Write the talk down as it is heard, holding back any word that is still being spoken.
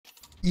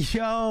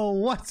Yo,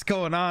 what's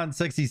going on,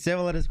 sexy Sam?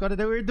 Let us go to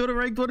do. We're doing a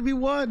rank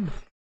 1v1.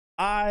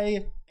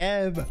 I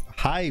am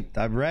hyped.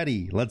 I'm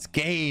ready. Let's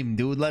game,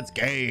 dude. Let's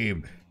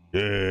game.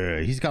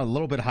 Yeah, he's got a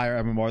little bit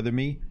higher MMR than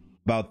me,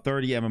 about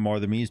 30 MMR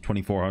than me. He's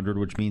 2400,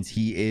 which means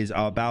he is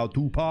about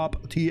to pop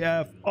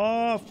TF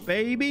off,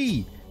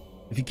 baby.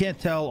 If you can't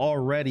tell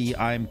already,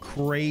 I'm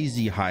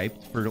crazy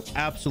hyped for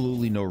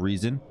absolutely no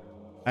reason.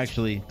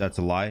 Actually, that's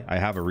a lie. I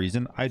have a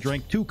reason. I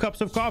drank 2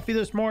 cups of coffee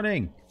this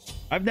morning.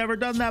 I've never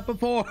done that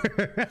before.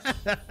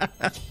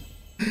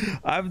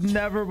 I've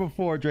never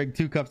before drank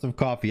 2 cups of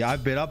coffee.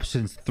 I've been up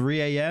since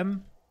 3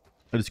 a.m.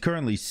 It is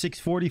currently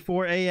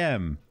 6:44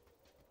 a.m.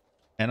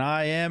 and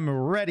I am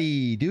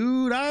ready,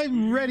 dude.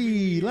 I'm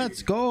ready.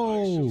 Let's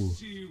go.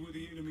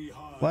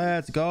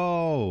 Let's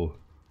go.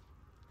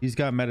 He's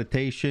got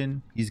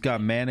meditation. He's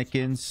got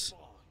mannequins.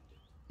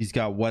 He's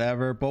got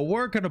whatever, but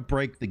we're gonna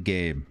break the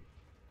game.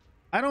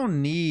 I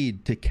don't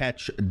need to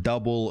catch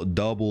double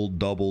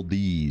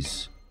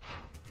D's.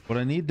 What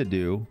I need to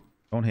do,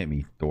 don't hit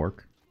me,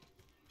 dork.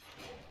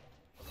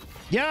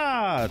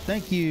 Yeah,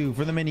 thank you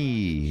for the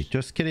mini.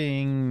 Just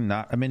kidding,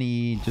 not a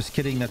mini. Just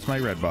kidding, that's my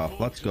red buff.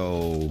 Let's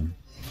go.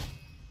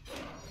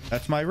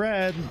 That's my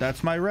red.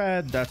 That's my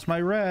red. That's my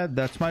red.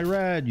 That's my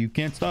red. You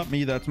can't stop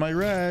me. That's my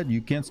red.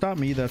 You can't stop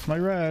me. That's my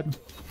red.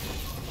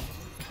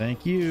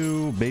 Thank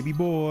you, baby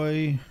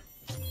boy.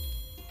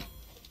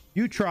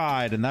 You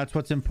tried, and that's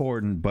what's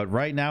important. But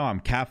right now I'm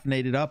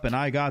caffeinated up, and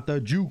I got the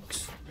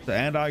jukes,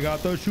 and I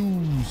got the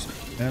shoes,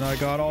 and I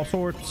got all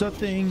sorts of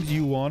things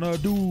you wanna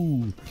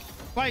do.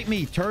 Fight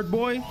me, turd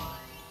boy.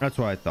 That's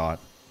what I thought.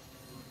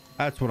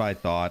 That's what I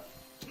thought.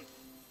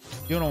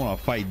 You don't want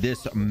to fight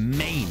this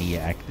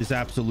maniac, this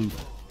absolute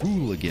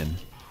hooligan.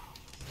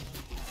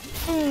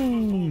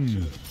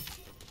 Boom.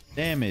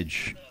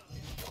 Damage.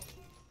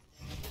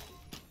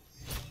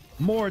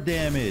 More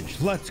damage.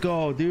 Let's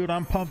go, dude.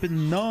 I'm pumping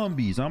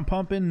numbies. I'm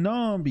pumping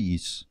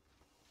numbies.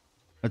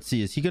 Let's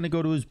see. Is he going to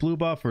go to his blue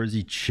buff or is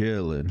he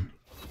chilling?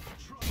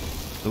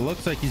 It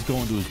looks like he's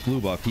going to his blue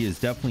buff. He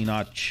is definitely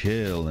not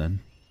chilling.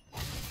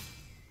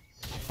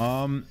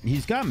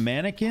 He's got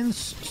mannequins,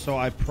 so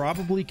I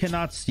probably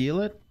cannot steal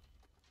it.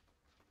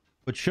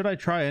 But should I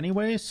try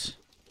anyways?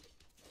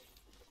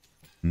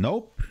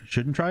 Nope.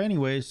 Shouldn't try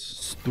anyways.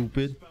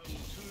 Stupid.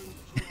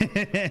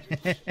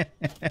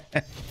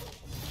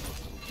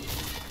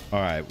 All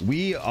right,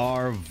 we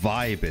are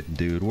vibing,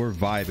 dude. We're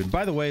vibing.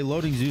 By the way,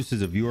 Loading Zeus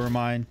is a viewer of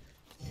mine.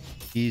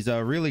 He's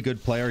a really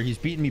good player. He's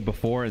beaten me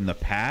before in the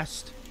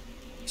past,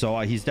 so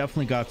he's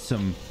definitely got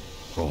some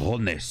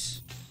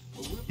cojones.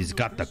 He's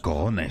got the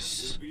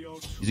cojones.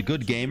 He's a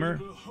good gamer,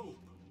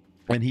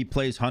 and he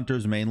plays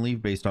hunters mainly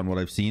based on what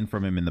I've seen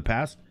from him in the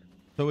past.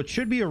 So it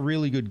should be a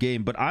really good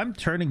game, but I'm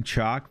turning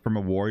Chaac from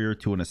a warrior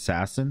to an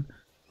assassin.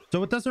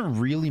 So it doesn't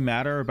really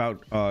matter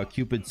about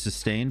Cupid's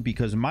sustain,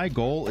 because my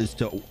goal is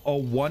to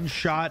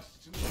one-shot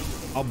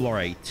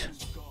obliterate.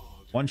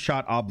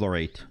 One-shot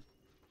obliterate.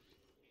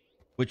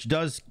 Which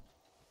does...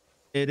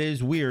 It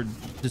is weird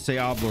to say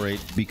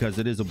obliterate because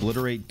it is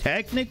obliterate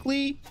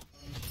technically.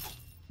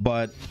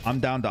 But I'm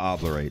down to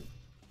obliterate.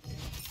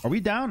 Are we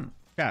down?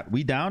 Chat,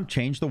 we down?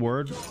 Change the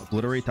word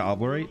obliterate to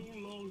obliterate.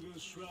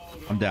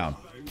 I'm down.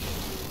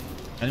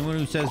 Anyone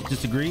who says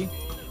disagree,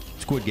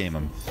 Squid Game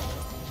him.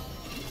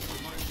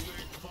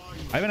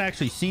 I haven't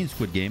actually seen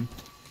Squid Game.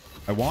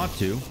 I want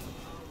to.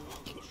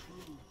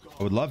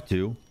 I would love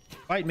to.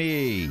 Fight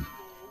me.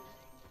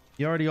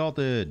 He already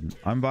ulted.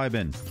 I'm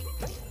vibing.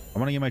 I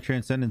want to get my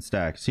transcendence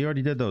stacks. He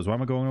already did those. Why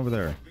am I going over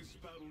there?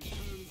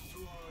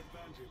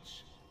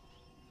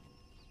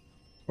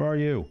 Where are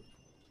you?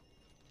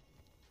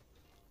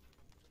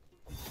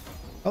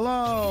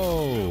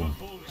 Hello.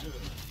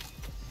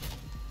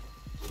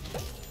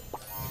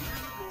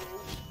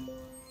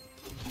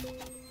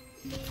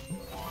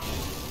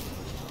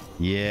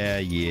 Yeah.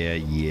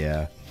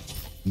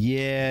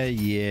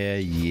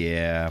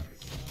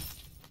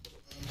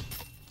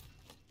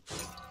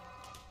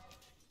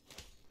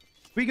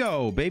 We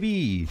go,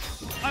 baby.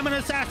 I'm an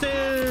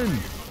assassin.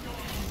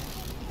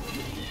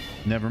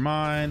 Never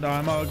mind.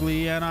 I'm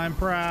ugly and I'm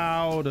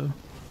proud.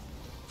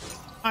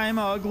 I'm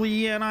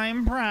ugly and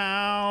I'm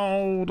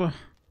proud.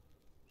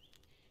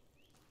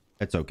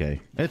 It's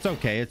okay. It's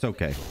okay. It's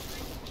okay.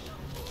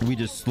 We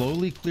just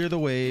slowly clear the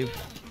wave,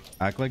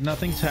 act like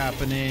nothing's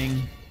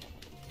happening,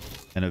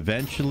 and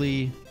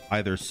eventually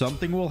either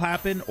something will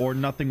happen or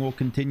nothing will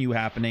continue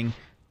happening.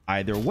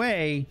 Either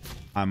way,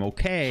 I'm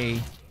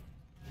okay.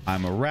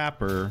 I'm a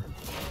rapper.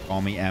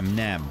 Call me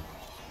Eminem.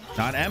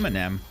 Not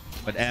Eminem,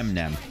 but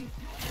Eminem.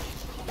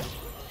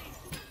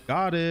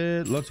 Got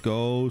it. Let's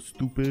go,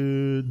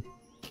 stupid.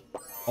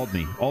 Ult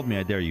me,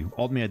 I dare you.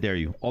 Ult me, I dare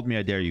you. Ult me,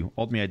 I dare you.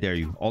 Ult me, I dare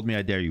you. Ult me,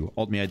 I dare you.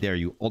 Ult me, I dare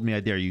you. Ult me, I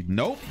dare you.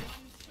 Nope.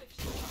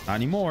 Not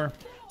anymore.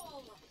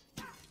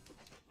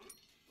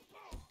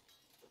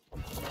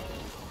 All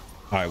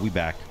right, we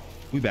back.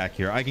 We back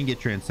here. I can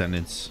get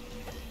transcendence.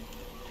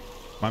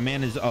 My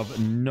man is of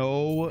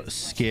no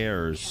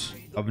scares.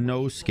 Of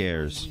no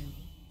scares.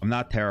 I'm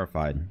not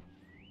terrified.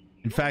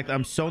 In fact,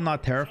 I'm so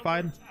not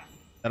terrified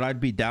that I'd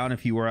be down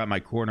if you were at my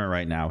corner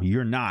right now.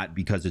 You're not,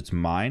 because it's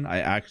mine. I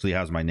actually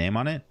has my name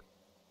on it.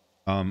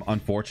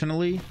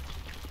 Unfortunately,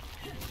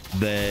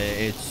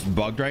 it's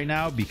bugged right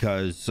now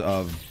because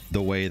of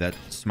the way that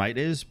Smite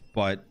is.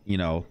 But you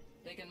know,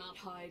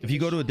 if you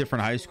go to a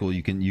different high school,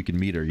 you can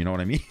meet her. You know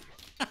what I mean?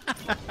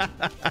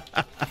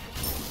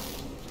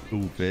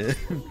 Stupid.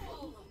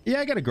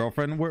 Yeah, I got a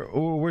girlfriend.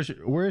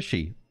 Where is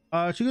she?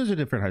 She goes to a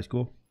different high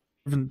school,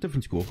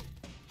 different school.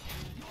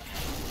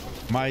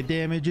 My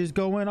damage is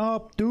going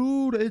up,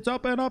 dude. It's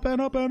up and up and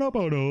up and up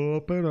and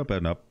up and up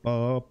and up,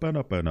 up and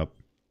up and up.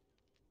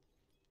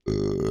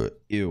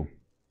 Ew.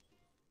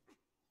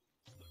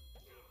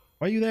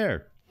 Why are you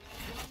there?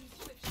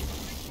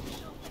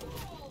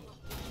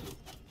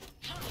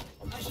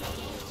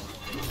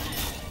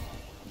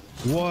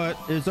 What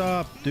is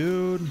up,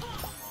 dude?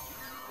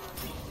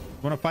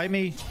 Wanna fight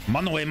me?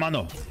 Mano way,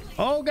 mano.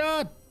 Oh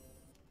god.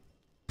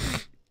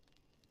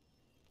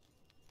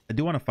 I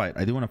do want to fight.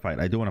 I do want to fight.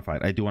 I do want to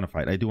fight. I do want to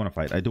fight. I do want to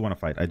fight. I do want to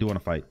fight. I do want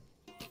to fight.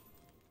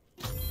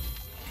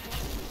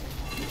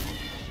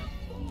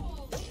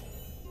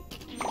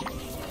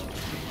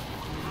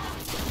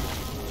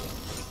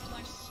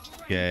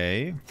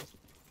 Okay.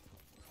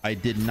 I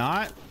did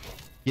not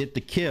get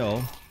the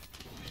kill,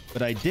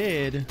 but I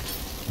did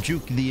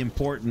juke the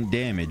important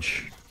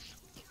damage,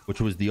 which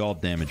was the alt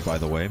damage, by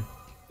the way.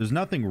 There's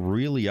nothing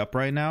really up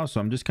right now,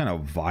 so I'm just kind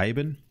of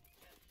vibing.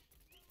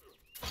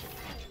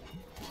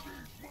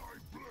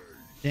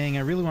 Dang,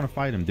 I really want to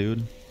fight him,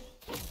 dude.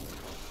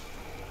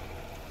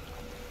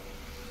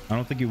 I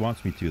don't think he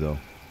wants me to, though.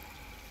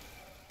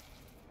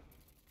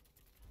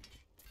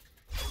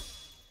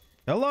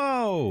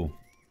 Hello!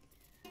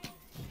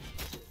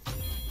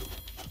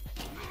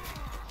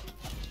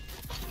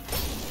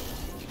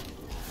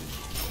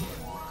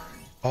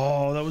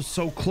 Oh, that was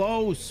so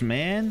close,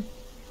 man.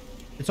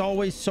 It's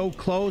always so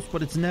close,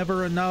 but it's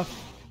never enough.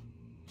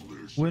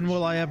 When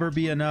will I ever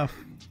be enough?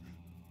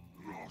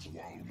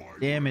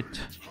 Damn it.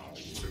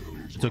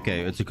 It's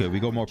okay. It's okay. We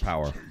go more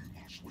power.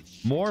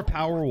 More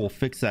power will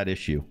fix that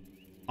issue.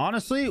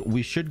 Honestly,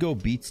 we should go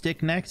beat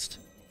stick next.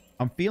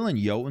 I'm feeling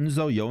Jotuns,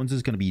 though. Jotuns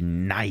is going to be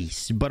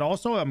nice. But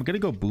also, I'm going to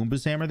go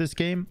Boombas Hammer this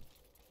game.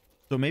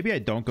 So maybe I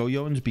don't go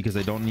Jotuns because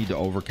I don't need to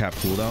overcap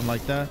cooldown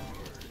like that.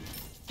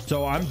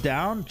 So I'm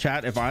down.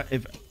 Chat,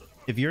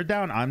 if you're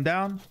down, I'm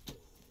down.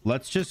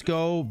 Let's just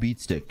go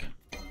beat stick.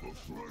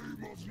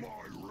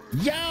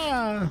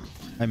 Yeah!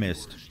 I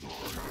missed.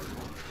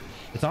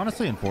 It's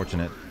honestly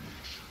unfortunate.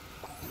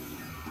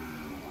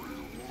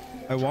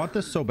 I want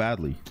this so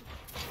badly.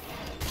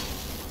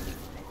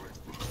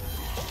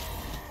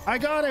 I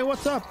got it.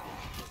 What's up?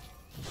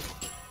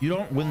 You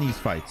don't win these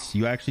fights.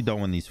 You actually don't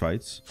win these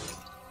fights.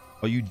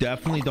 Oh, you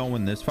definitely don't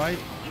win this fight.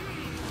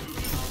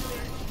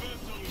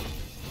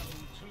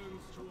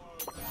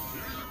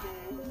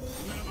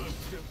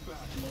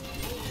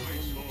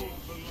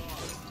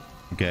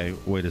 Okay,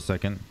 wait a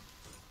second.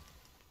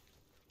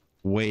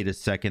 Wait a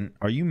second.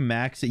 Are you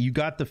maxing? You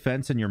got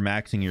defense and you're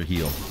maxing your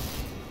heal.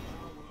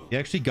 He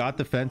actually got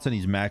defense and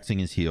he's maxing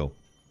his heal.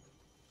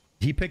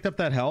 He picked up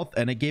that health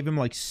and it gave him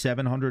like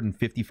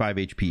 755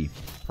 HP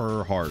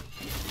per heart.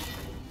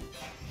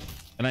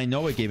 And I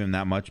know it gave him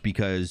that much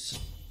because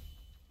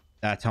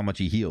that's how much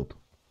he healed.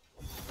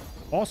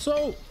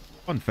 Also,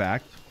 fun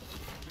fact,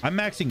 I'm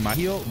maxing my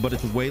heal, but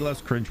it's way less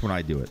cringe when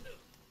I do it.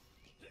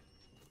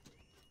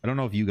 I don't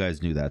know if you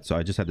guys knew that, so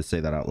I just had to say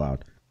that out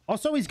loud.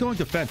 Also, he's going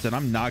defense and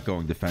I'm not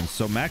going defense.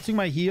 So maxing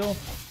my heal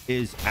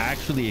is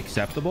actually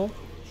acceptable.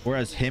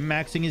 Whereas him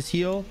maxing his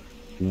heal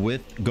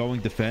with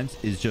going defense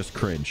is just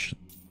cringe.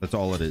 That's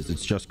all it is.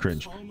 It's just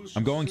cringe.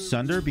 I'm going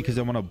Sunder because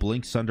I want to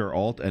blink Sunder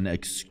alt and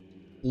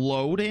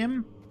explode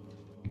him.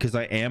 Because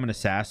I am an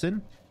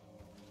assassin.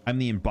 I'm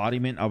the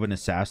embodiment of an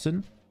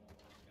assassin.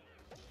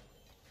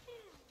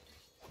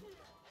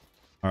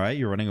 Alright,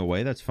 you're running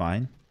away. That's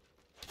fine.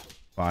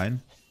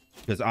 Fine.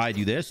 Because I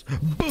do this.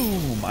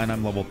 Boom! And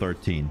I'm level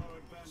 13.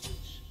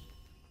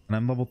 And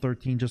I'm level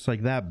 13 just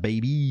like that,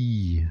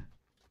 baby.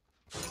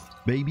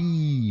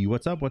 Baby.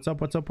 What's up? What's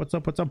up? What's up? What's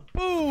up? What's up?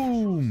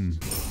 Boom!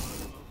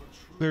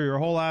 Clear your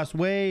whole ass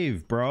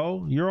wave,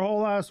 bro. Your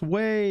whole ass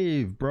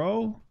wave,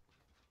 bro.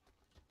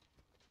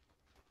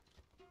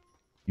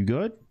 You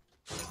good?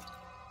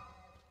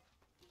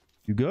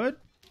 You good?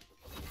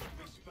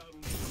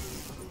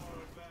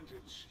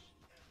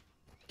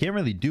 Can't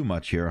really do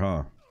much here,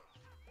 huh?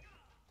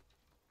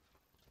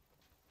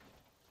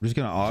 I'm just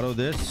gonna auto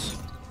this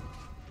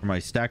for my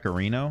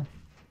Stackerino.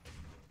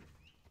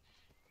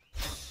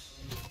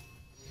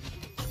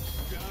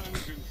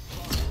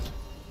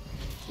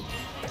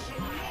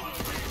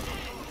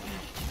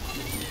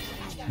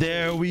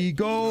 There we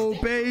go,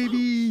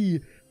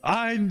 baby.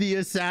 I'm the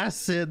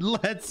assassin.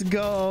 Let's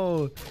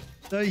go.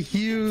 The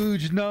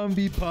huge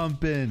Numby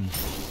pumping.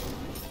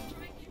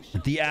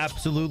 The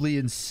absolutely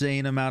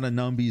insane amount of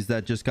Numbies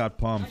that just got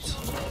pumped.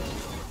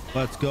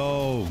 Let's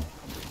go.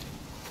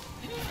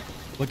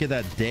 Look at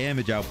that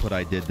damage output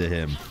I did to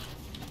him.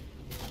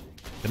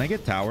 Can I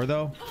get tower,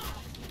 though?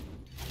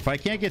 If I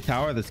can't get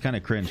tower, that's kind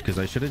of cringe, because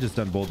I should have just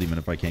done Bull Demon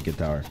if I can't get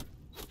tower.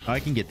 I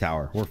can get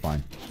tower. We're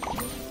fine.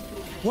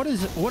 What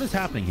is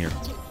happening here?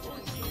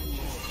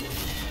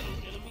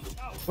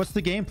 What's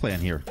the game plan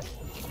here?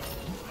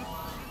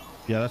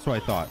 Yeah, that's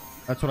what I thought.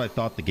 That's what I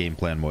thought the game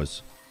plan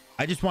was.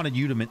 I just wanted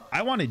you to...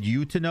 I wanted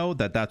you to know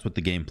that that's what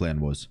the game plan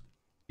was.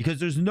 Because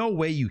there's no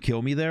way you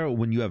kill me there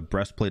when you have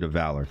Breastplate of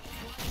Valor.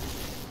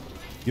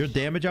 Your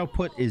damage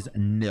output is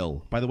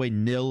nil. By the way,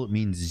 nil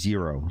means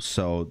 0.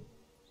 So,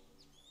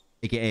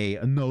 aka,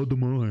 no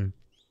demon.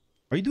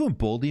 Are you doing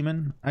Bull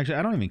Demon? Actually,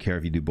 I don't even care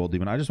if you do Bull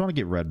Demon. I just want to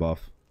get red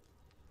buff.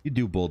 You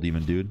do Bull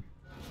Demon, dude.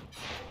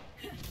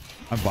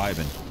 I'm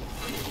vibing.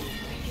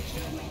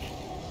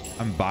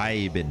 I'm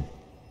vibing.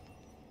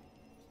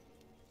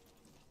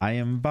 I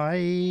am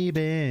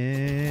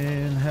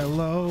vibing.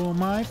 Hello,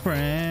 my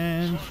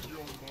friend.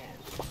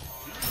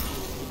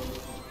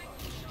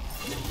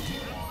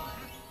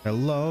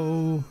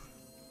 Hello.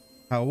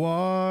 How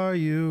are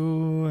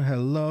you?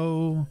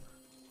 Hello.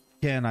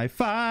 Can I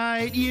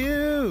fight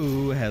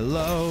you?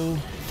 Hello.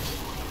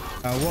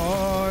 How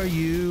are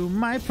you,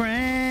 my friend?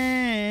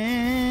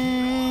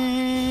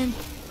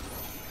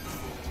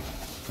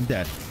 I'm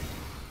dead.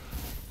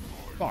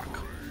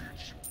 Fuck.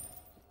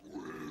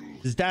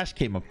 His dash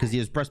came up because he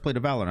has Breastplate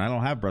of Valor, and I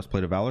don't have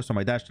Breastplate of Valor, so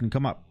my dash didn't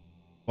come up.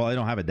 Well, I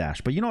don't have a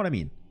dash, but you know what I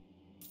mean.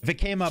 If it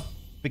came up,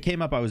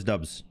 I was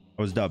dubs.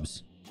 I was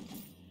dubs.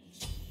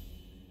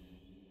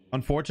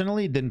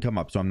 Unfortunately, it didn't come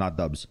up, so I'm not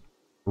dubs.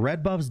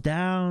 Red buffs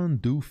down,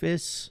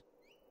 doofus.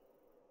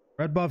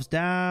 Red buffs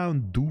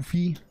down,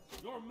 doofy.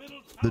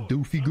 The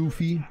doofy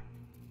goofy. Are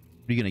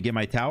you gonna get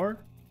my tower?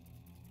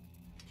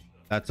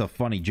 That's a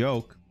funny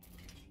joke.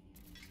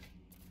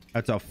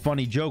 That's a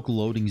funny joke,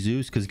 loading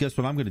Zeus. Because guess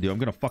what I'm gonna do? I'm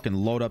gonna fucking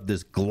load up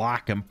this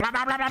Glock and blah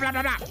blah blah blah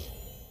blah blah.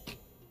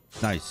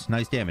 Nice,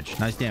 nice damage,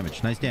 nice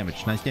damage, nice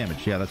damage, nice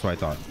damage. Yeah, that's what I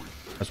thought.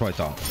 That's what I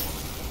thought.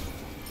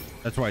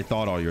 That's where I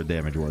thought all your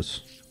damage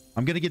was.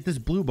 I'm gonna get this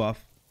blue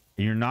buff,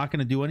 and you're not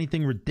gonna do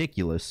anything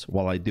ridiculous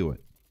while I do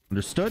it.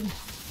 Understood?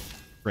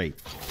 Great.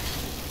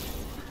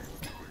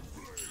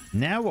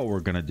 Now what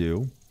we're gonna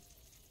do,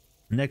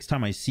 next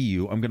time I see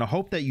you, I'm gonna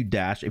hope that you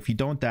dash. If you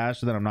don't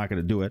dash, then I'm not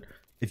gonna do it.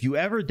 If you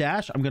ever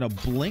dash, I'm gonna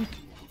blink,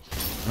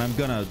 and I'm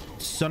gonna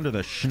sunder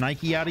the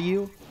shnikey out of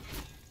you,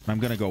 and I'm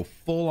gonna go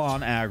full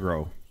on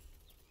aggro.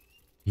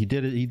 He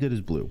did it. He did his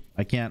blue.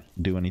 I can't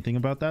do anything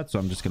about that, so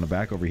I'm just gonna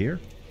back over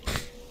here.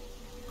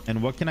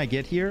 And what can I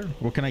get here?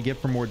 What can I get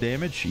for more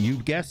damage? You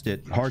guessed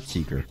it,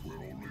 Heartseeker.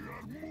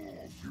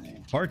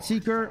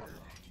 Heartseeker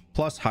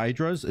plus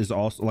HI-REZ is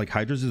also, like,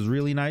 HI-REZ is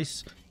really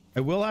nice.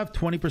 I will have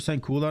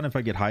 20% cooldown if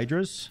I get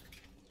HI-REZ,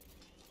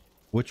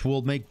 which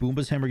will make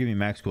Boomba's Hammer give me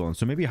max cooldown.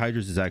 So maybe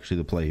HI-REZ is actually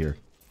the play here.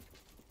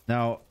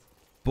 Now,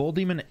 Bull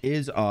Demon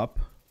is up.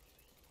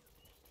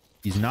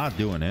 He's not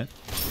doing it.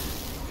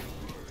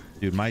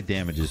 Dude, my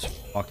damage is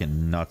fucking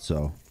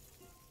nutso.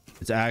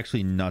 It's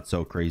actually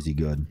nutso crazy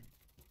good.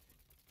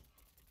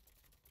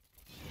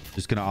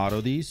 Just gonna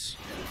auto these.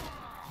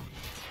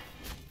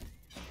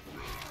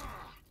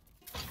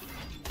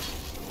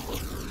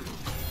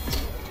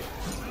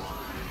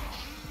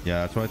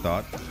 Yeah, that's what I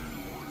thought.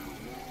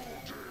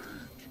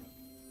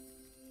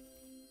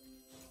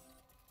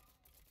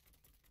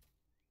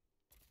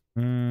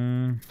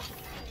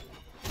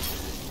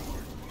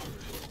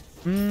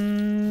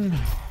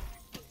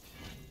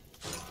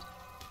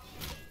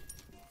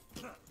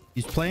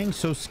 He's playing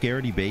so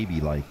scaredy baby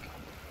like.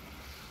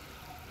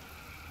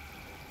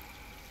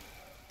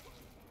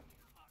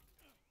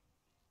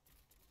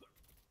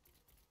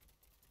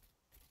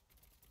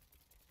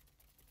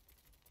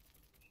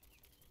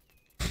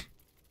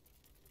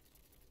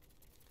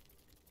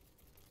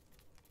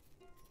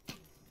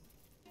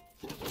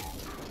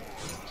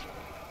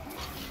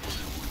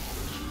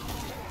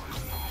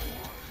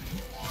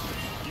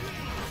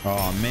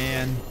 Oh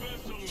man,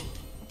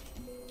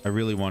 I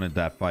really wanted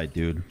that fight,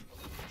 dude.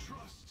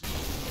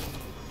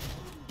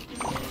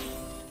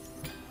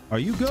 Are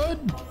you good?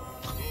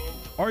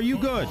 Are you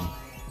good?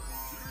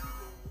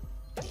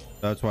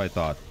 That's what I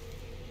thought.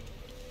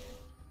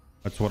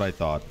 That's what I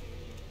thought.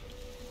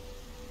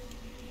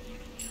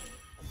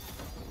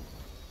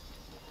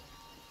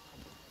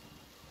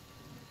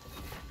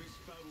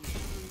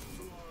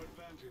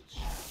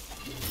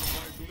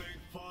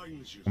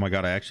 Oh my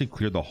god, I actually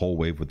cleared the whole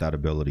wave with that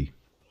ability.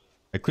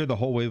 I cleared the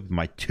whole wave with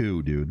my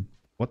 2, dude.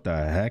 What the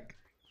heck?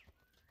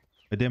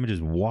 My damage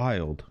is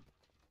wild.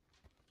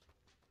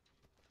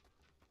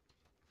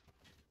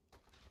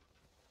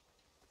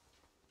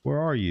 Where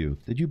are you?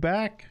 Did you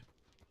back?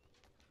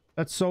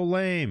 That's so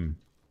lame.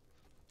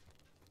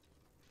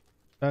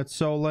 That's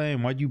so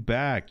lame. Why'd you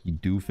back, you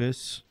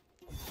doofus?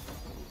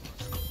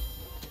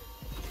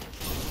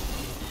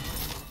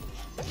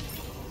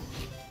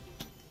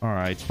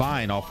 Alright,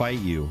 fine. I'll fight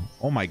you.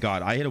 Oh my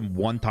god. I hit him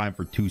one time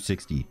for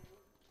 260.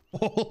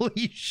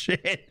 Holy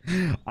shit.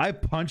 I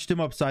punched him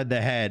upside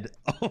the head.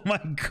 Oh my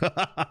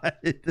god.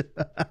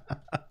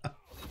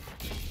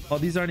 Oh,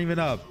 these aren't even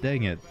up.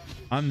 Dang it.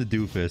 I'm the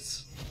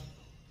doofus.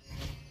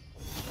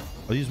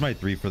 I'll use my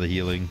 3 for the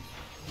healing.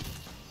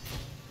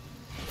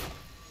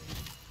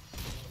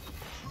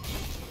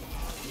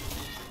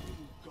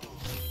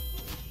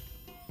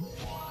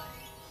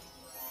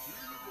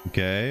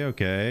 Okay,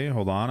 okay.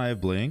 Hold on. I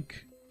have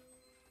blink.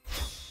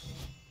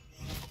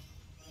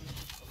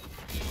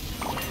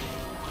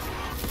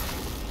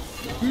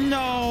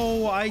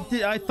 No,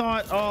 I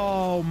thought,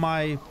 oh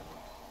my,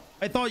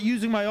 I thought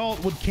using my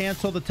ult would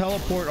cancel the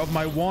teleport of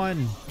my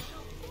one,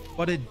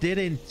 but it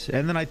didn't.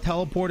 And then I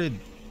teleported.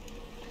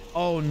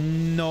 Oh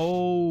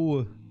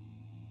no.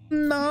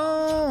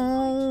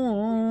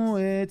 No,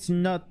 it's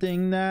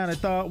nothing that I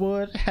thought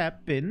would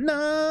happen.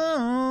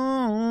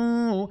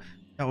 No,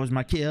 that was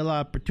my kill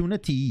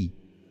opportunity.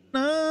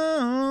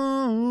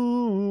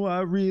 No, I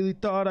really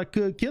thought I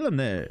could kill him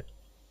there.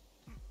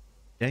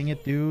 Dang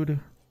it, dude.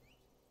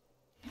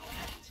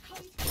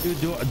 Dude,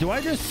 do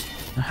I just...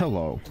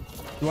 Hello.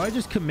 Do I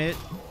just commit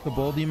to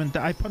Bull Demon?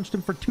 I punched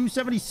him for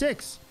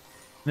 276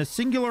 in a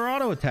singular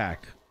auto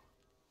attack.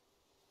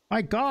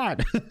 My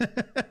God.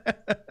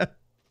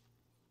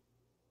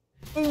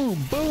 Boom,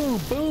 boom,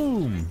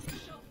 boom.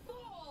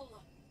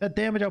 That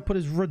damage output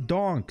is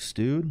redonks,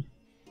 dude.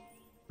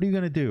 What are you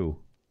gonna do?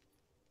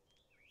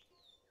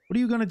 What are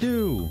you gonna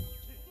do?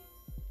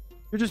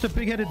 You're just a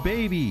big-headed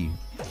baby.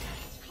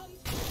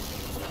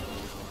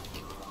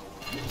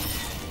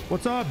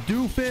 What's up,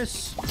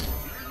 doofus?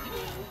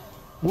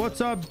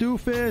 What's up,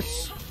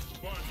 doofus?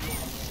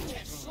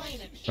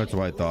 That's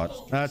what I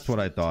thought. That's what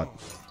I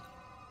thought.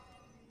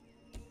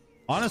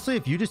 Honestly,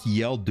 if you just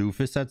yell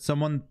doofus at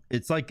someone,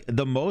 it's like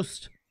the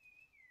most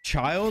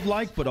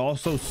childlike but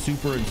also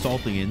super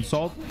insulting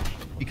insult.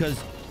 Because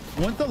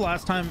when's the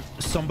last time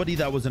somebody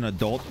that was an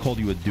adult called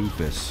you a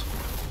doofus?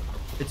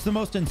 It's the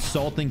most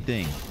insulting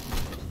thing.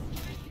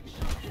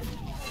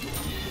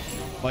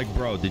 Like,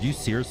 bro, did you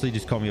seriously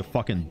just call me a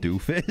fucking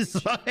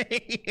doofus?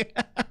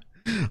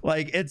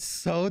 Like, it's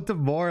so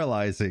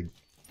demoralizing.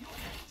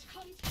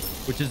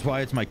 Which is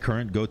why it's my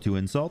current go-to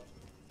insult.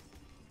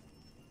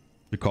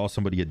 To call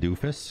somebody a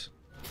doofus.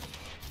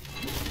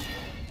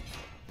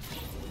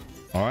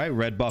 All right,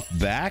 red buff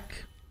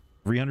back.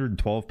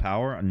 312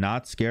 power.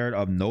 Not scared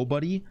of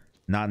nobody.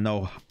 Not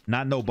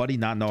nobody,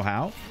 not know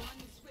how.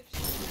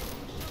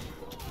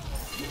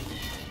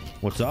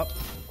 What's up?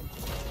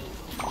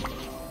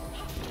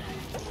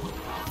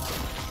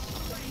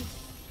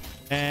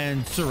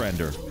 And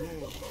surrender.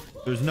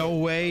 There's no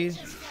way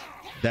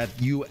that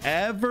you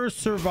ever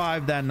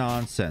survive that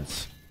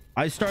nonsense.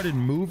 I started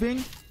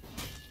moving.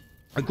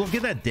 Like, look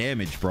at that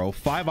damage, bro.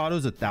 5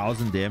 autos,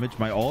 1,000 damage.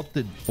 My ult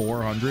did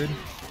 400.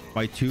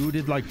 My 2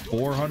 did like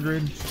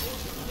 400.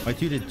 My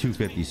 2 did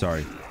 250,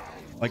 sorry.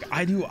 Like,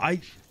 I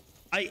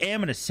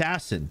am an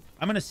assassin.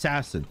 I'm an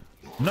assassin.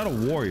 I'm not a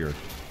warrior.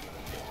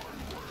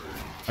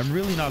 I'm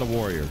really not a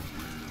warrior.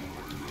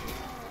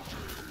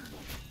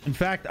 In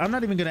fact, I'm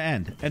not even going to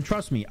end. And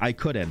trust me, I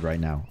could end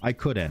right now. I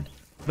could end.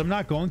 But I'm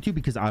not going to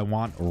because I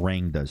want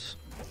Rangdas.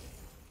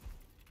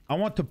 I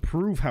want to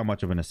prove how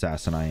much of an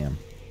assassin I am.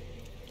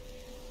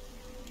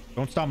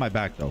 Don't stop my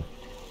back, though.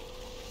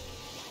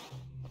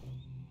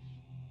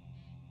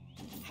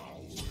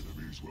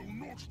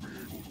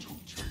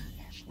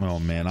 Oh,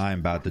 man, I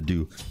am about to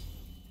do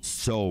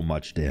so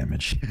much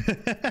damage.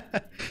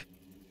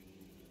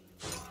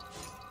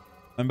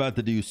 I'm about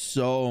to do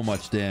so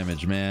much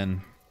damage,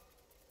 man.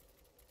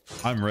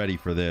 I'm ready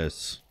for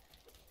this.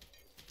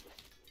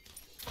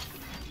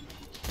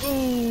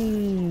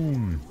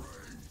 Boom!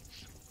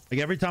 Like,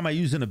 every time I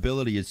use an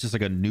ability, it's just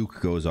like a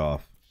nuke goes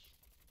off.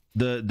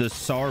 The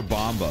Sar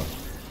Bomba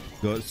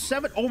goes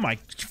 7. Oh my,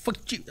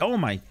 fuck you. Oh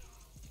my.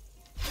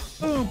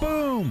 Boom,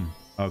 boom.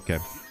 Okay,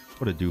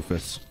 what a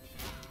doofus.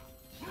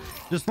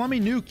 Just let me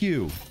nuke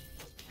you.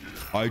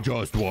 I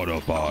just want to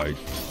fight.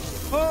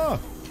 Oh.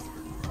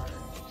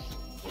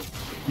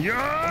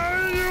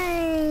 Yeah.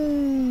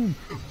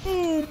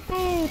 Boom,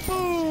 boom,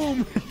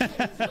 boom.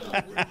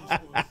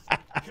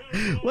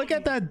 Look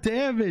at that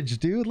damage,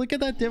 dude. Look at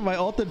that damage. My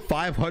ult did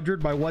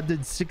 500. My one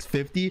did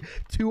 650.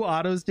 2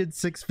 autos did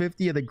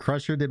 650. And then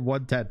Crusher did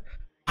 110.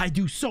 I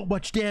do so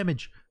much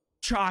damage.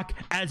 Chaac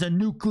as a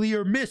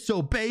nuclear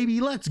missile, baby.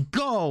 Let's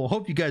go.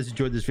 Hope you guys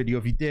enjoyed this video.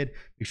 If you did,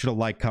 make sure to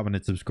like, comment,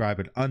 and subscribe.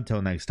 And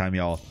until next time,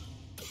 y'all.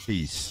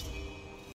 Peace.